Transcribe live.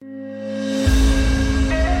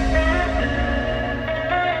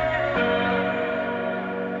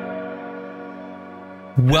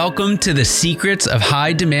Welcome to the Secrets of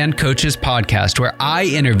High Demand Coaches podcast, where I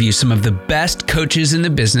interview some of the best coaches in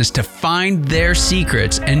the business to find their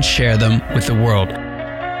secrets and share them with the world.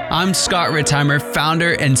 I'm Scott Ritzheimer,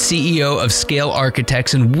 founder and CEO of Scale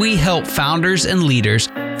Architects, and we help founders and leaders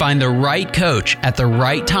find the right coach at the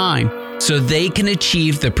right time so they can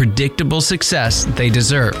achieve the predictable success they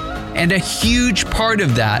deserve. And a huge part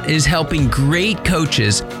of that is helping great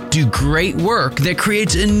coaches do great work that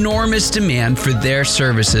creates enormous demand for their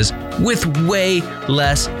services with way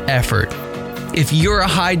less effort. If you're a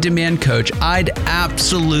high demand coach, I'd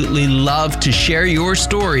absolutely love to share your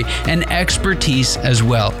story and expertise as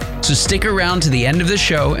well. So stick around to the end of the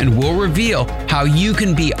show and we'll reveal how you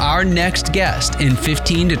can be our next guest in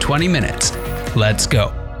 15 to 20 minutes. Let's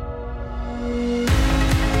go.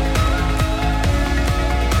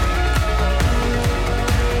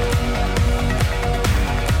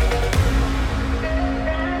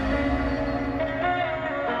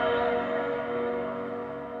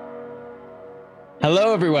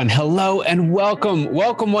 Hello, everyone. Hello and welcome.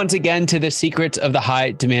 Welcome once again to the Secrets of the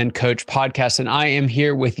High Demand Coach podcast. And I am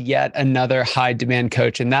here with yet another high demand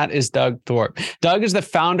coach, and that is Doug Thorpe. Doug is the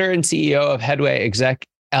founder and CEO of HeadwayExec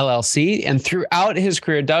LLC. And throughout his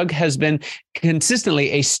career, Doug has been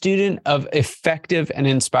consistently a student of effective and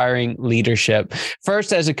inspiring leadership.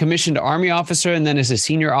 First as a commissioned Army officer, and then as a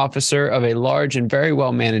senior officer of a large and very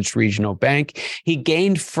well-managed regional bank. He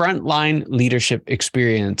gained frontline leadership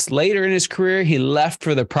experience. Later in his career, he left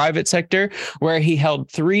for the private sector, where he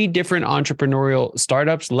held 3 different entrepreneurial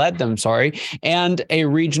startups, and a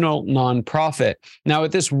regional nonprofit. Now,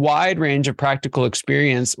 with this wide range of practical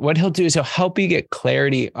experience, what he'll do is he'll help you get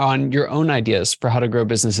clarity on your own ideas for how to grow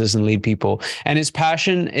businesses and lead people. And his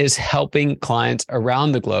passion is helping clients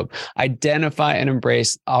around the globe identify and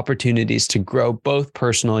embrace opportunities to grow both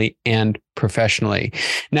personally and professionally.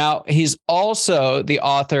 Now, he's also the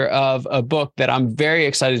author of a book that I'm very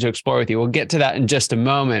excited to explore with you. We'll get to that in just a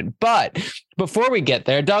moment. But before we get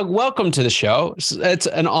there, Doug, welcome to the show. It's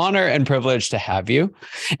an honor and privilege to have you.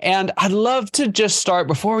 And I'd love to just start,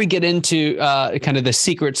 before we get into kind of the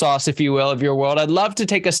secret sauce, if you will, of your world, I'd love to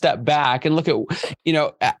take a step back and look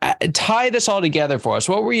at, tie this all together for us.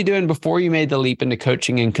 What were you doing before you made the leap into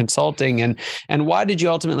coaching and consulting? And why did you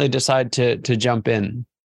ultimately decide to jump in?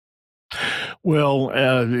 Well,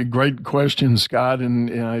 great question, Scott. And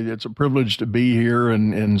it's a privilege to be here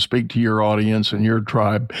and speak to your audience and your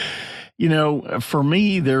tribe. You know, for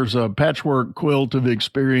me, there's a patchwork quilt of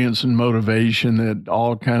experience and motivation that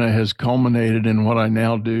all kind of has culminated in what I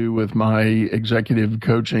now do with my executive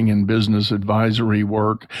coaching and business advisory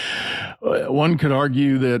work. One could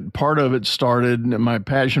argue that part of it started, my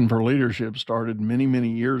passion for leadership started many, many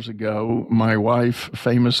years ago. My wife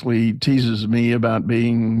famously teases me about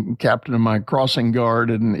being captain of my crossing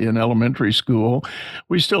guard in elementary school.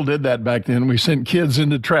 We still did that back then. We sent kids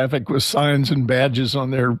into traffic with signs and badges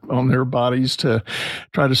on their bodies to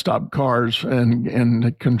try to stop cars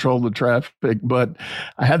and control the traffic. But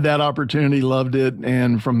I had that opportunity, loved it.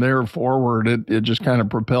 And from there forward, it just kind of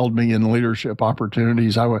propelled me in leadership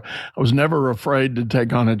opportunities. I was never afraid to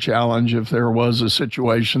take on a challenge if there was a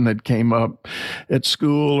situation that came up at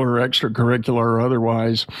school or extracurricular or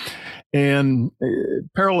otherwise. And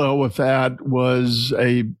parallel with that was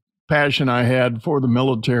a passion I had for the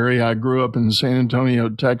military. I grew up in San Antonio,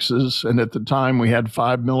 Texas, and at the time we had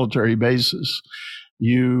 5 military bases.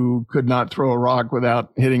 You could not throw a rock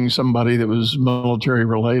without hitting somebody that was military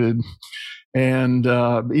related. And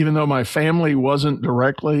even though my family wasn't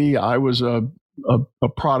directly, I was a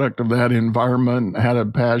product of that environment, had a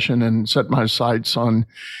passion and set my sights on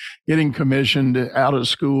getting commissioned out of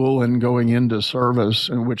school and going into service,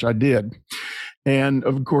 which I did. And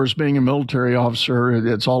of course, being a military officer,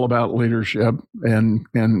 it's all about leadership and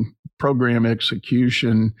program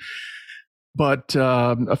execution. But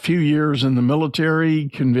a few years in the military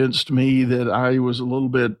convinced me that I was a little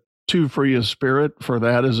bit too free of spirit for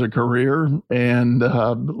that as a career. And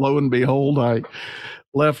lo and behold, I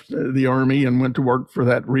left the Army and went to work for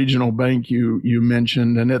that regional bank you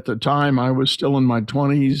mentioned. And at the time, I was still in my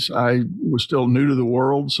 20s. I was still new to the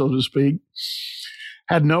world, so to speak.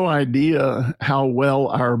 Had no idea how well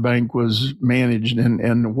our bank was managed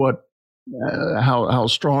and what how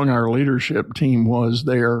strong our leadership team was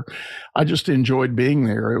there. I just enjoyed being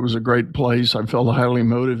there. It was a great place. I felt highly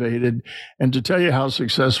motivated. And to tell you how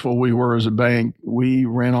successful we were as a bank, we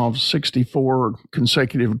ran off 64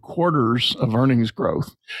 consecutive quarters of earnings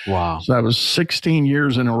growth. Wow. So that was 16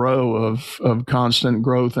 years in a row of constant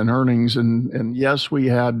growth in earnings. And yes, we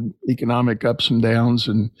had economic ups and downs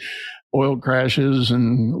and oil crashes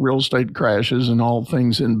and real estate crashes and all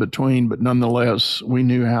things in between. But nonetheless, we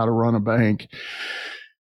knew how to run a bank.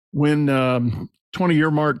 When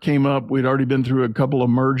 20-year mark came up, we'd already been through a couple of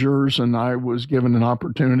mergers, and I was given an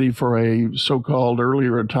opportunity for a so-called early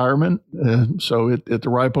retirement. So at the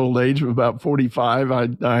ripe old age of about 45,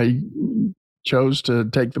 I chose to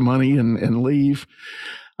take the money and leave.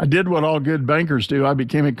 I did what all good bankers do. I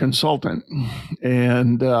became a consultant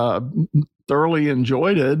and thoroughly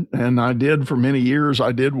enjoyed it. And I did for many years.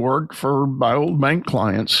 I did work for my old bank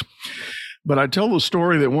clients. But I tell the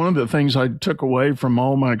story that one of the things I took away from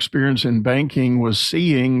all my experience in banking was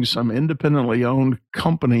seeing some independently owned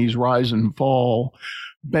companies rise and fall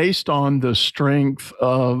based on the strength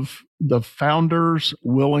of the founder's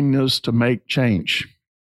willingness to make change.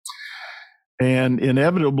 And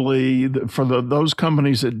inevitably, for those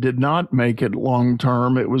companies that did not make it long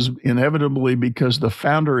term, it was inevitably because the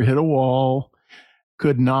founder hit a wall,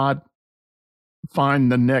 could not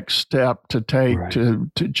find the next step to take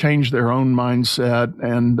to change their own mindset.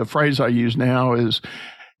 And the phrase I use now is,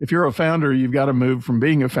 if you're a founder, you've got to move from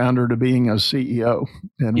being a founder to being a CEO.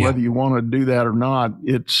 And whether you want to do that or not,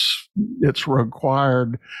 it's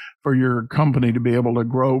required for your company to be able to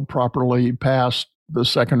grow properly past the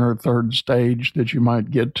second or third stage that you might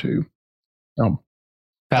get to.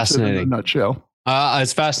 Fascinating. In a nutshell.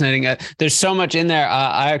 It's fascinating. There's so much in there.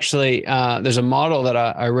 I actually, there's a model that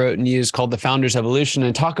I wrote and used called the Founder's Evolution,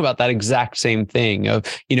 and talk about that exact same thing of,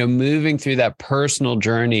 moving through that personal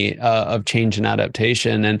journey of change and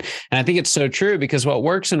adaptation. And I think it's so true, because what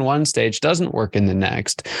works in one stage doesn't work in the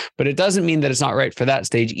next, but it doesn't mean that it's not right for that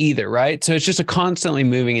stage either. Right. So it's just a constantly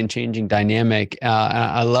moving and changing dynamic.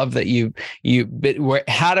 I love that you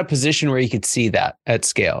had a position where you could see that at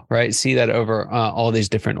scale, right? See that over all these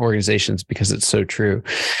different organizations, because it's so true.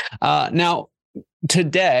 Now,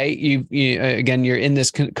 today, you're in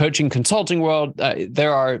this coaching consulting world.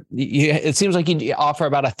 It seems like you offer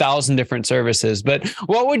about 1,000 different services. But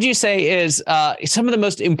what would you say is some of the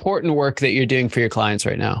most important work that you're doing for your clients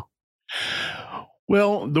right now?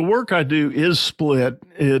 Well, the work I do is split.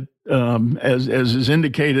 It as is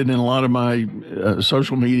indicated in a lot of my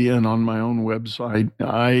social media and on my own website.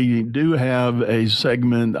 I do have a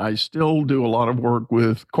segment. I still do a lot of work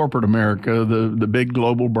with corporate America, the big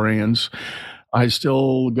global brands. I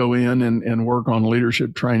still go in and work on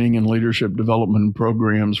leadership training and leadership development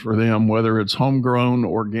programs for them, whether it's homegrown,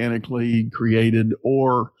 organically created,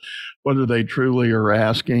 or whether they truly are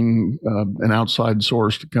asking an outside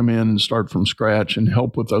source to come in and start from scratch and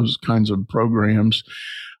help with those kinds of programs.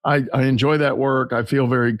 I enjoy that work. I feel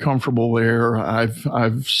very comfortable there.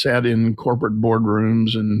 I've sat in corporate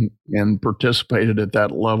boardrooms and participated at that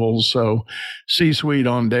level. So C-suite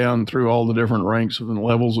on down through all the different ranks and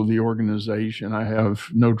levels of the organization, I have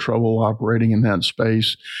no trouble operating in that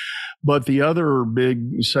space. But the other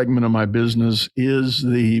big segment of my business is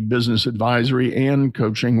the business advisory and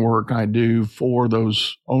coaching work I do for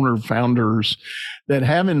those owner founders that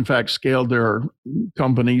have in fact scaled their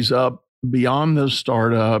companies up beyond the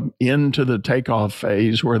startup into the takeoff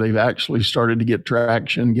phase, where they've actually started to get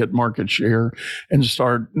traction, get market share, and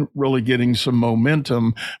start really getting some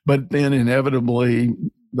momentum. But then inevitably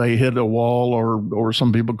they hit a wall, or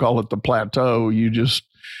some people call it the plateau. You just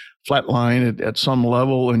flatline at some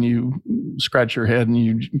level, and you scratch your head and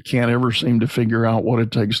you can't ever seem to figure out what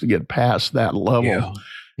it takes to get past that level.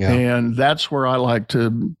 Yeah. And that's where I like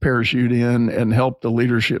to parachute in and help the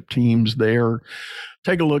leadership teams there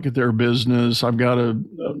take a look at their business. I've got a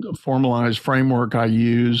formalized framework I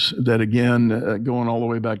use that, again, going all the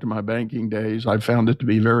way back to my banking days, I found it to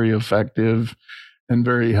be very effective and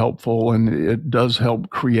very helpful. And it does help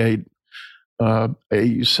create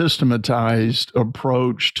a systematized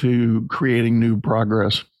approach to creating new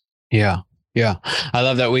progress. Yeah. Yeah. I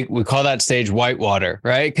love that. We call that stage whitewater,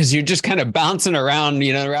 right? Because you're just kind of bouncing around,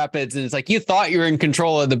 the rapids, and it's like you thought you were in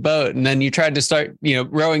control of the boat, and then you tried to start,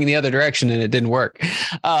 rowing in the other direction, and it didn't work.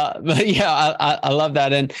 But yeah, I love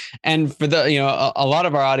that. And for the, a lot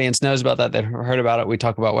of our audience knows about that. They've heard about it. We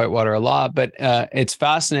talk about whitewater a lot, but it's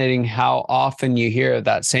fascinating how often you hear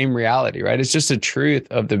that same reality, right? It's just a truth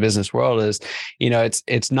of the business world is,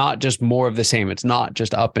 it's not just more of the same. It's not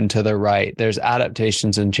just up and to the right. There's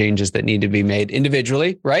adaptations and changes that need to be made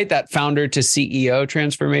individually, right? That founder to CEO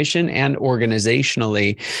transformation, and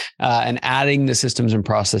organizationally, and adding the systems and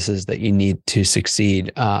processes that you need to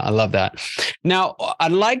succeed. I love that. Now,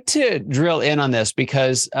 I'd like to drill in on this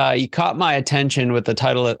because you caught my attention with the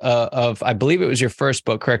title of, I believe it was your first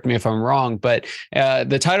book, correct me if I'm wrong, but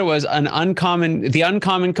the title was The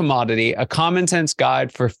Uncommon Commodity, a common sense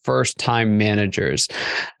guide for first-time managers.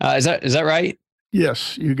 Is that right?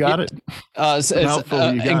 Yes, you got it. It's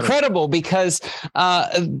incredible because,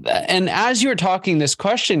 and as you were talking, this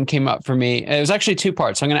question came up for me. It was actually two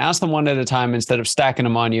parts. So I'm going to ask them one at a time instead of stacking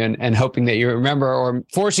them on you and hoping that you remember, or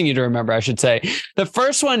forcing you to remember, I should say. The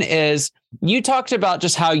first one is, you talked about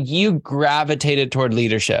just how you gravitated toward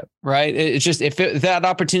leadership, right? It's just, if that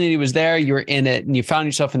opportunity was there, you were in it and you found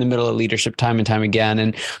yourself in the middle of leadership time and time again.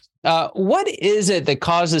 And what is it that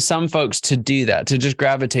causes some folks to do that, to just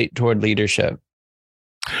gravitate toward leadership?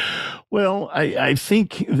 Well, I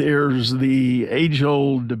think there's the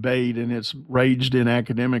age-old debate, and it's raged in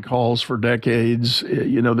academic halls for decades.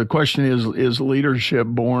 The question is leadership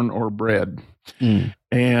born or bred?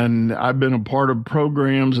 And I've been a part of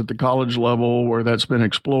programs at the college level where that's been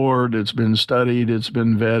explored, it's been studied, it's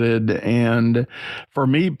been vetted. And for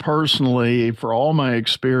me personally, for all my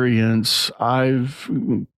experience, I've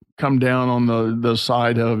come down on the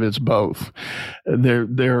side of it's both. And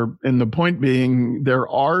the point being, there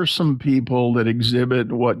are some people that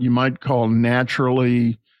exhibit what you might call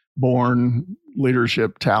naturally born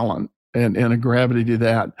leadership talent and a gravity to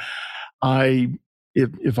that.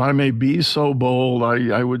 If I may be so bold,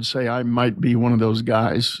 I would say I might be one of those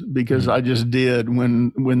guys, because I just did.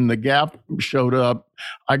 When the gap showed up,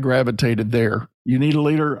 I gravitated there. You need a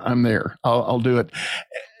leader? I'm there. I'll do it.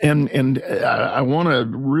 And I want to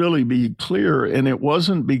really be clear, and it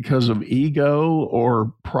wasn't because of ego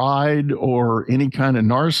or pride or any kind of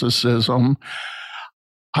narcissism.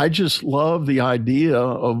 I just love the idea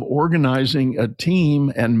of organizing a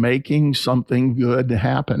team and making something good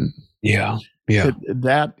happen. Yeah. As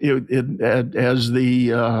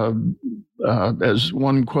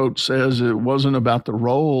one quote says, it wasn't about the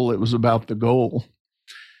role, it was about the goal.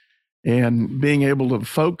 And being able to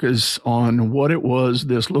focus on what it was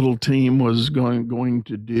this little team was going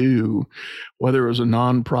to do, whether it was a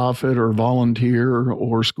nonprofit or volunteer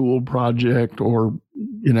or school project or,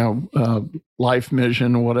 life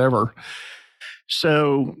mission or whatever.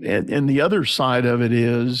 So, and the other side of it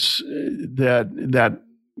is that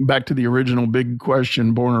back to the original big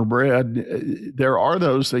question, born or bred, there are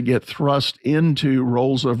those that get thrust into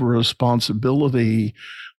roles of responsibility,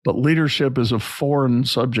 but leadership is a foreign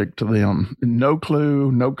subject to them. No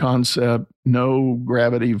clue, no concept, no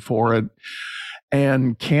gravity for it.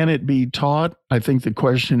 And can it be taught? I think the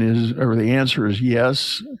question is, or the answer is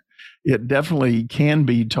yes. It definitely can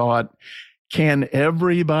be taught. Can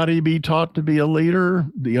everybody be taught to be a leader?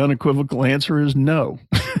 The unequivocal answer is no.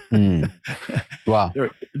 Wow.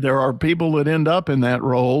 There are people that end up in that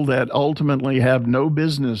role that ultimately have no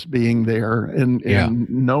business being there, and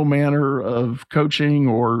no manner of coaching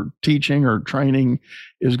or teaching or training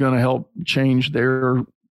is going to help change their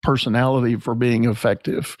personality for being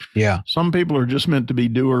effective. Yeah. Some people are just meant to be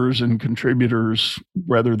doers and contributors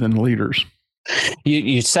rather than leaders.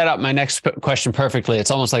 You set up my next question perfectly.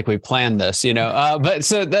 It's almost like we planned this, but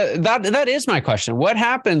so that is my question. What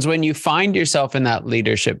happens when you find yourself in that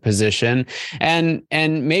leadership position and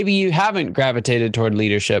maybe you haven't gravitated toward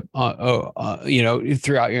leadership, throughout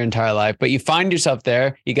your entire life, but you find yourself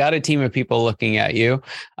there, you got a team of people looking at you.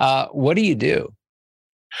 What do you do?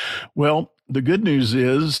 Well, the good news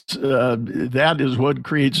is that is what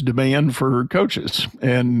creates demand for coaches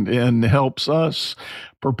and helps us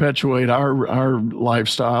perpetuate our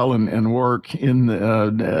lifestyle and work in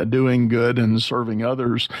doing good and serving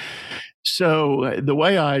others. So the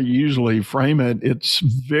way I usually frame it, it's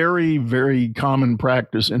very, very common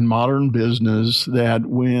practice in modern business that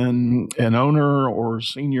when an owner or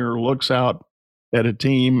senior looks out at a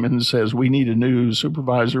team and says, we need a new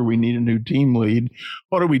supervisor, we need a new team lead,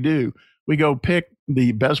 what do? We go pick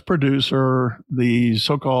the best producer, the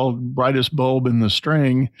so-called brightest bulb in the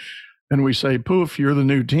string, and we say, poof, you're the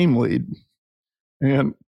new team lead.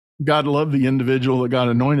 And God loved the individual that got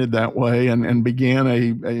anointed that way and began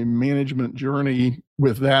a management journey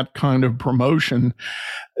with that kind of promotion.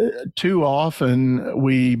 Too often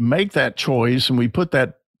we make that choice and we put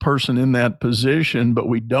that person in that position, but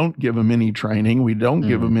we don't give them any training. We don't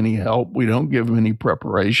give them any help. We don't give them any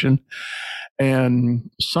preparation.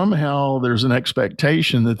 And somehow there's an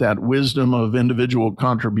expectation that wisdom of individual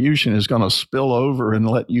contribution is going to spill over and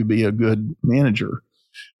let you be a good manager.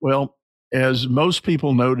 Well, as most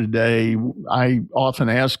people know today, I often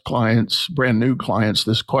ask clients, brand new clients,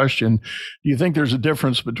 this question: do you think there's a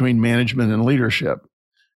difference between management and leadership?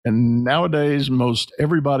 And nowadays, most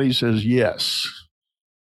everybody says yes.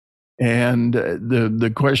 And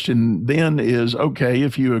the question then is, okay,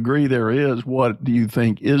 if you agree there is, what do you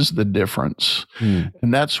think is the difference?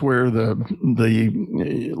 And that's where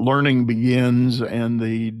the learning begins and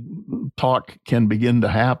the talk can begin to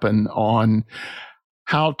happen on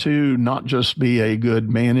how to not just be a good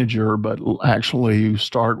manager, but actually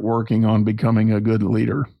start working on becoming a good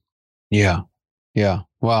leader. Yeah. Yeah.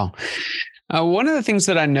 Wow. One of the things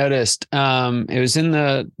that I noticed, it was in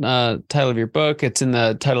the title of your book. It's in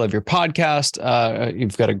the title of your podcast.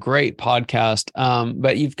 You've got a great podcast,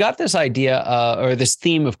 but you've got this idea or this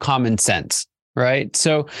theme of common sense. Right.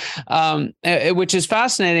 So, which is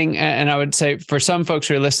fascinating. And I would say for some folks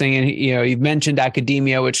who are listening, and, you've mentioned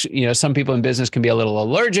academia, which, some people in business can be a little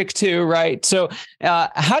allergic to. Right. So,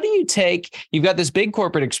 how do you've got this big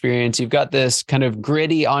corporate experience, you've got this kind of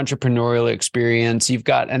gritty entrepreneurial experience, you've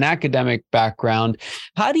got an academic background.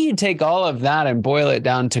 How do you take all of that and boil it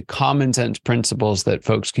down to common sense principles that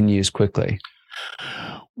folks can use quickly?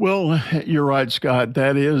 Well, you're right, Scott.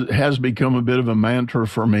 That has become a bit of a mantra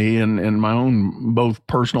for me, and my own both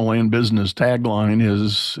personal and business tagline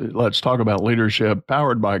is "Let's talk about leadership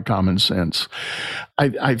powered by common sense."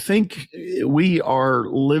 I think we are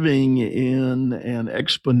living in an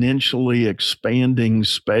exponentially expanding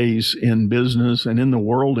space in business and in the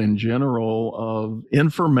world in general of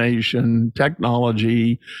information,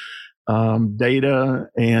 technology, data,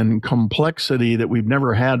 and complexity that we've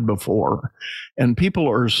never had before. And people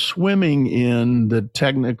are swimming in the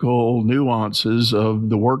technical nuances of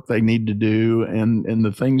the work they need to do and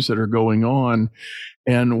the things that are going on.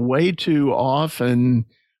 And way too often,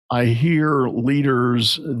 I hear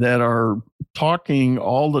leaders that are talking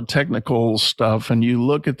all the technical stuff, and you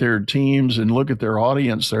look at their teams and look at their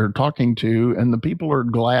audience they're talking to, and the people are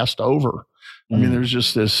glassed over. I mean, there's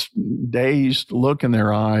just this dazed look in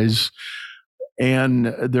their eyes. And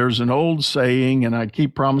there's an old saying, and I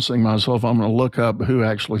keep promising myself I'm going to look up who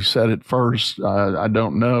actually said it first. I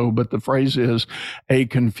don't know, but the phrase is, a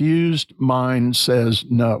confused mind says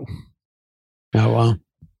no. Oh, wow.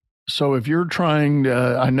 So if you're trying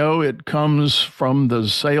to, I know it comes from the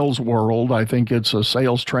sales world. I think it's a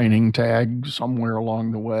sales training tag somewhere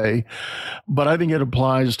along the way, but I think it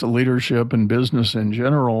applies to leadership and business in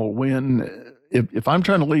general. If I'm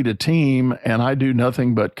trying to lead a team and I do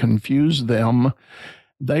nothing but confuse them,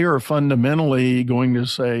 they are fundamentally going to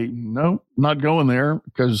say, no, not going there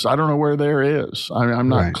because I don't know where there is. I'm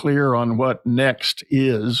not clear on what next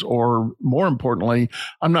is, or more importantly,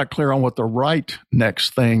 I'm not clear on what the right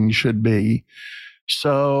next thing should be.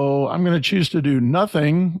 So I'm going to choose to do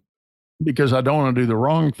nothing because I don't want to do the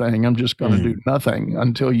wrong thing. I'm just going to do nothing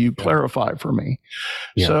until you clarify for me.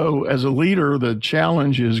 Yeah. So as a leader, the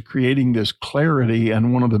challenge is creating this clarity.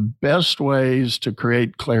 And one of the best ways to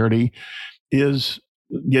create clarity is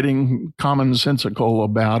getting commonsensical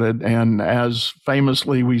about it. And as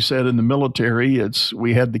famously we said in the military,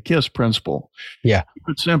 we had the KISS principle. Yeah.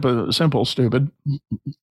 It's simple, stupid.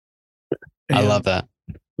 I love that.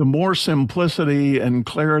 The more simplicity and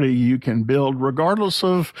clarity you can build, regardless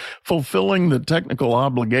of fulfilling the technical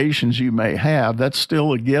obligations you may have, that's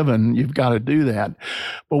still a given. You've got to do that.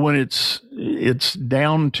 But when it's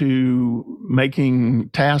down to making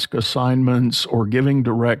task assignments or giving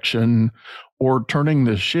direction or turning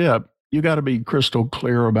the ship, you got to be crystal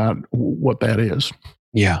clear about what that is.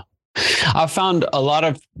 Yeah. I've found a lot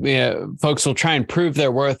of folks will try and prove their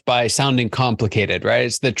worth by sounding complicated, right?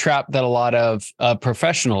 It's the trap that a lot of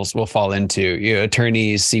professionals will fall into,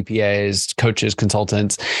 attorneys, CPAs, coaches,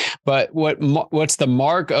 consultants. But what's the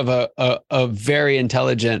mark of a very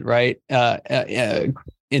intelligent, right,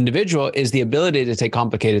 individual is the ability to take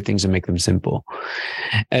complicated things and make them simple.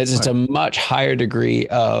 It's a much higher degree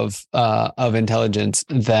of intelligence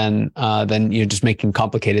than just making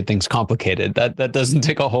complicated things complicated. That doesn't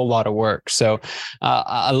take a whole lot of work. So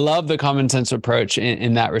I love the common sense approach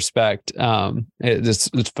in that respect.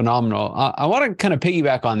 It's phenomenal. I want to kind of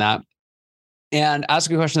piggyback on that and ask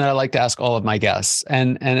a question that I like to ask all of my guests.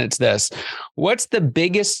 And it's this: what's the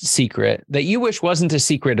biggest secret that you wish wasn't a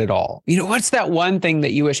secret at all? What's that one thing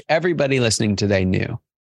that you wish everybody listening today knew?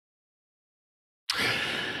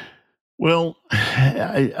 Well,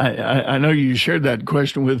 I know you shared that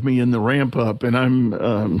question with me in the ramp up, and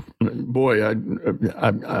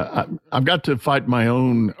I've got to fight my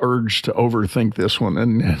own urge to overthink this one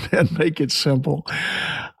and make it simple.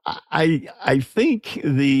 I think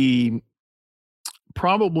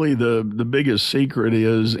probably the biggest secret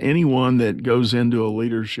is anyone that goes into a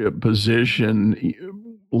leadership position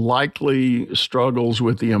likely struggles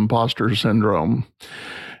with the imposter syndrome.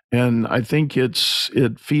 And I think it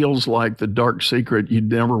feels like the dark secret you'd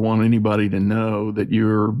never want anybody to know, that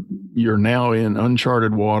you're now in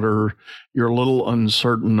uncharted water. You're a little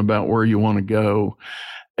uncertain about where you want to go.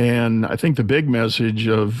 And I think the big message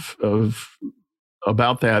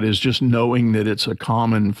about that is just knowing that it's a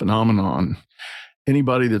common phenomenon.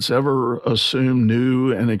 anybody that's ever assumed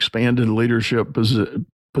new and expanded leadership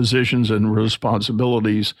positions and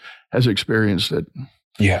responsibilities has experienced it.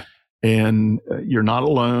 Yeah. And you're not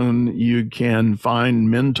alone. You can find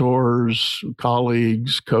mentors,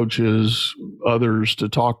 colleagues, coaches, others to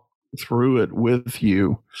talk through it with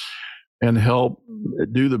you and help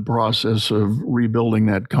do the process of rebuilding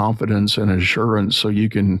that confidence and assurance so you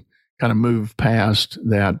can kind of move past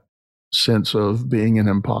that sense of being an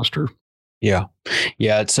imposter. Yeah.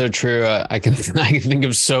 Yeah, it's so true. I can think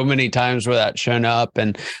of so many times where that's shown up,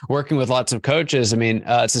 and working with lots of coaches. I mean,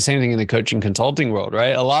 it's the same thing in the coaching consulting world,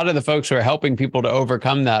 right? A lot of the folks who are helping people to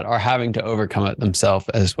overcome that are having to overcome it themselves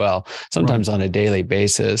as well, sometimes on a daily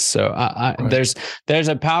basis. So there's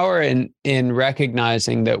a power in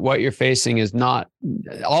recognizing that what you're facing is not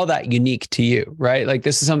all that unique to you, right? Like,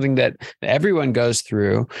 this is something that everyone goes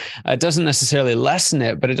through. It doesn't necessarily lessen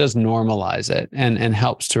it, but it does normalize it and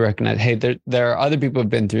helps to recognize, hey, there are other people who have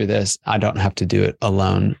been through this. I don't have to do it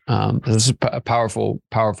alone. This is a powerful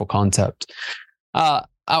concept. I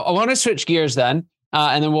want to switch gears then.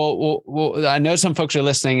 And then we'll I know some folks are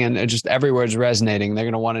listening and just every word's resonating. They're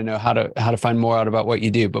going to want to know how to find more out about what you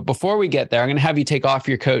do. But before we get there, I'm going to have you take off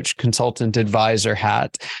your coach, consultant, advisor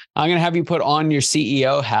hat. I'm going to have you put on your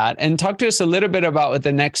CEO hat and talk to us a little bit about what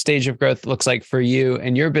the next stage of growth looks like for you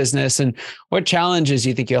and your business, and what challenges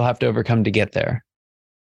you think you'll have to overcome to get there.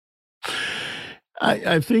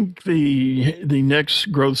 I think the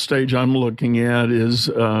next growth stage I'm looking at is,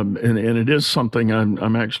 and it is something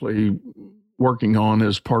I'm actually working on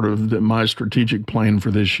as part of my strategic plan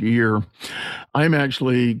for this year. I'm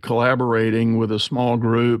actually collaborating with a small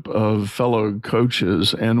group of fellow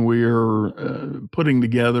coaches, and we're putting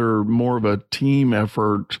together more of a team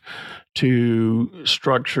effort to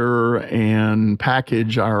structure and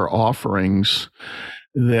package our offerings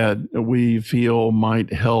that we feel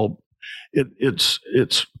might help.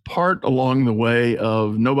 It's part along the way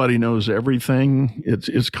of nobody knows everything.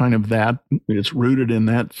 It's kind of that. It's rooted in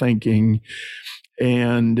that thinking.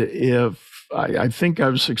 And if I think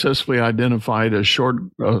I've successfully identified a short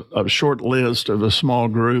list of a small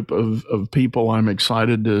group of people I'm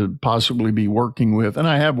excited to possibly be working with, and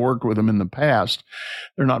I have worked with them in the past.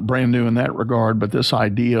 They're not brand new in that regard, but this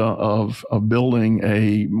idea of building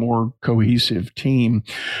a more cohesive team.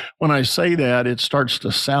 When I say that, it starts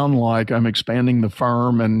to sound like I'm expanding the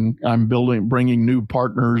firm and I'm bringing new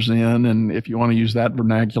partners in, and if you want to use that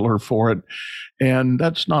vernacular for it. And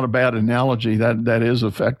that's not a bad analogy. That is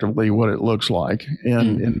effectively what it looks like.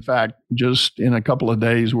 And in fact, just in a couple of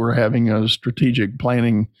days, we're having a strategic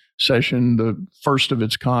planning session, the first of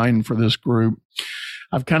its kind for this group.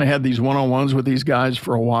 I've kind of had these one-on-ones with these guys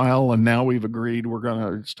for a while, and now we've agreed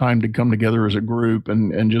it's time to come together as a group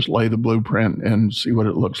and just lay the blueprint and see what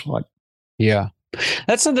it looks like. Yeah.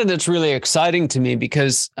 That's something that's really exciting to me,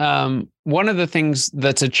 because one of the things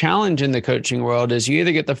that's a challenge in the coaching world is you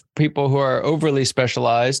either get the people who are overly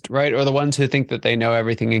specialized, right? Or the ones who think that they know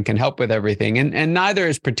everything and can help with everything. And neither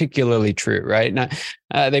is particularly true, right?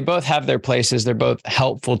 They both have their places. They're both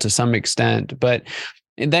helpful to some extent, but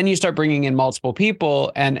and then you start bringing in multiple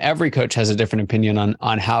people, and every coach has a different opinion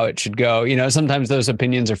on how it should go. You know, sometimes those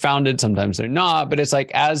opinions are founded, sometimes they're not, but it's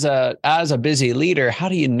like, as a busy leader, how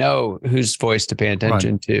do you know whose voice to pay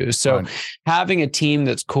attention to? So having a team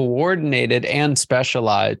that's coordinated and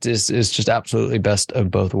specialized is just absolutely best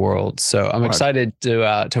of both worlds. So I'm excited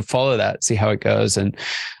to follow that, see how it goes. And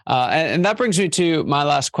that brings me to my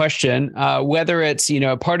last question, whether it's,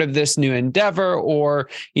 part of this new endeavor, or,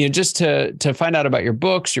 just to find out about your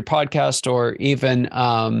books, your podcast, or even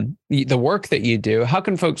the work that you do. How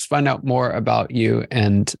can folks find out more about you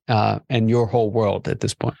and your whole world at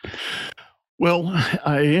this point? Well,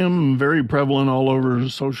 I am very prevalent all over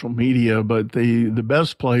social media, but the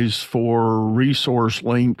best place for resource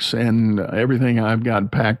links and everything I've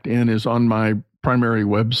got packed in is on my primary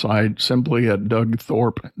website, simply at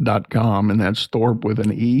dougthorpe.com, and that's Thorpe with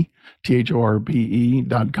an E,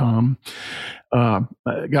 THORPE.com. Got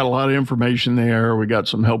a lot of information there. We got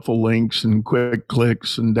some helpful links and quick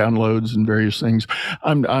clicks and downloads and various things.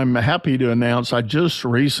 I'm happy to announce I just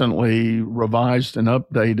recently revised and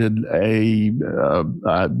updated a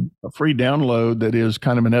free download that is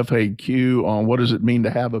kind of an FAQ on what does it mean to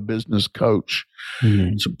have a business coach.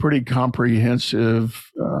 Mm-hmm. It's a pretty comprehensive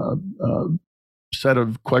set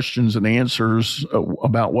of questions and answers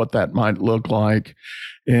about what that might look like.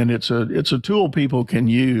 And it's a tool people can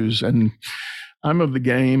use. And I'm of the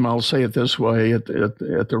game, I'll say it this way, at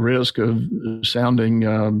the risk of sounding,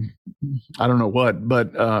 I don't know what,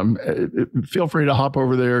 but feel free to hop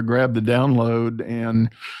over there, grab the download. And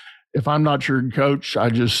if I'm not your coach, I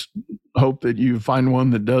just hope that you find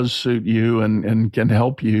one that does suit you and can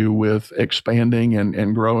help you with expanding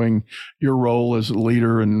and growing your role as a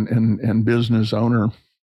leader and business owner.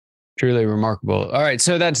 Truly remarkable. All right.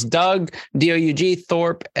 So that's Doug, D-O-U-G,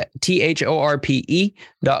 Thorpe,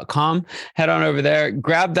 THORPE.com. Head on over there,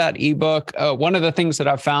 grab that ebook. One of the things that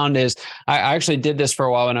I've found is I actually did this for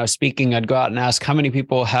a while when I was speaking. I'd go out and ask how many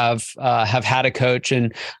people have had a coach,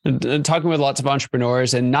 and talking with lots of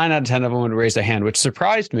entrepreneurs, and 9 out of 10 of them would raise their hand, which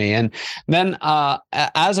surprised me. And then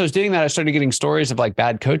as I was doing that, I started getting stories of like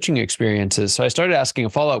bad coaching experiences. So I started asking a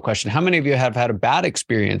follow-up question. How many of you have had a bad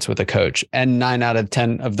experience with a coach? And 9 out of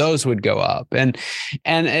 10 of those would go up. And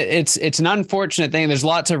it's an unfortunate thing. There's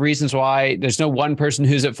lots of reasons why. There's no one person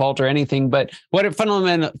who's at fault or anything, but what it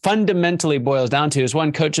fundamentally boils down to is,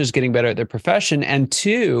 one, coaches getting better at their profession, and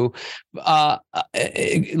two,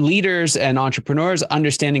 leaders and entrepreneurs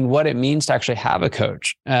understanding what it means to actually have a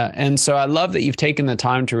coach. And so I love that you've taken the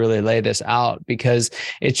time to really lay this out, because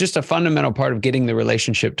it's just a fundamental part of getting the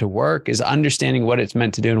relationship to work, is understanding what it's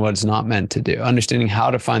meant to do and what it's not meant to do, understanding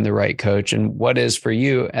how to find the right coach and what is for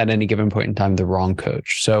you at any given point in time the wrong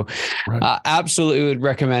coach. So absolutely would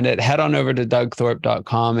recommend it. Head on over to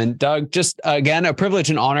DougThorpe.com. And Doug, just again, a privilege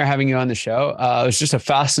and honor having you on the show. It was just a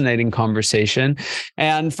fascinating conversation.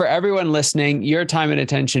 And for everyone listening, your time and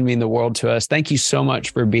attention mean the world to us. Thank you so much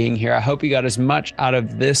for being here. I hope you got as much out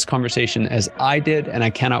of this conversation as I did, and I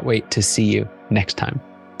cannot wait to see you next time.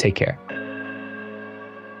 Take care.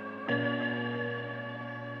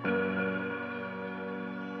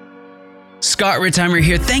 Scott Ritzheimer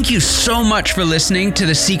here. Thank you so much for listening to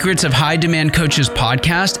the Secrets of High Demand Coaches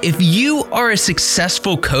podcast. If you are a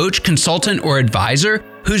successful coach, consultant, or advisor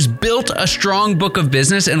who's built a strong book of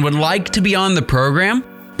business and would like to be on the program,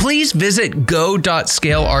 please visit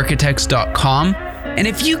go.scalearchitects.com. And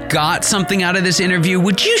if you got something out of this interview,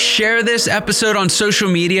 would you share this episode on social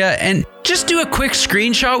media and just do a quick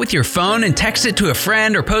screenshot with your phone and text it to a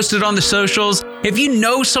friend or post it on the socials? If you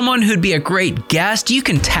know someone who'd be a great guest, you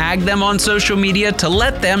can tag them on social media to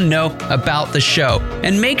let them know about the show.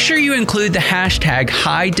 And make sure you include the hashtag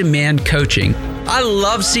High Demand Coaching. I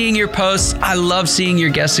love seeing your posts. I love seeing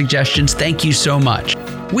your guest suggestions. Thank you so much.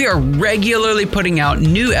 We are regularly putting out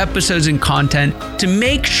new episodes and content. To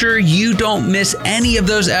make sure you don't miss any of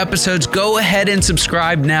those episodes, go ahead and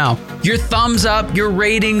subscribe now. Your thumbs up, your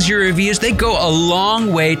ratings, your reviews, they go a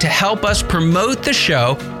long way to help us promote the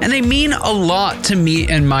show, and they mean a lot to me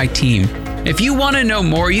and my team. If you want to know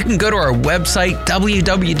more, you can go to our website,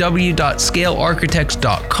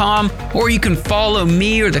 www.scalearchitects.com, or you can follow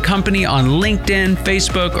me or the company on LinkedIn,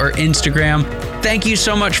 Facebook, or Instagram. Thank you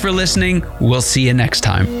so much for listening. We'll see you next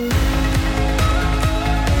time.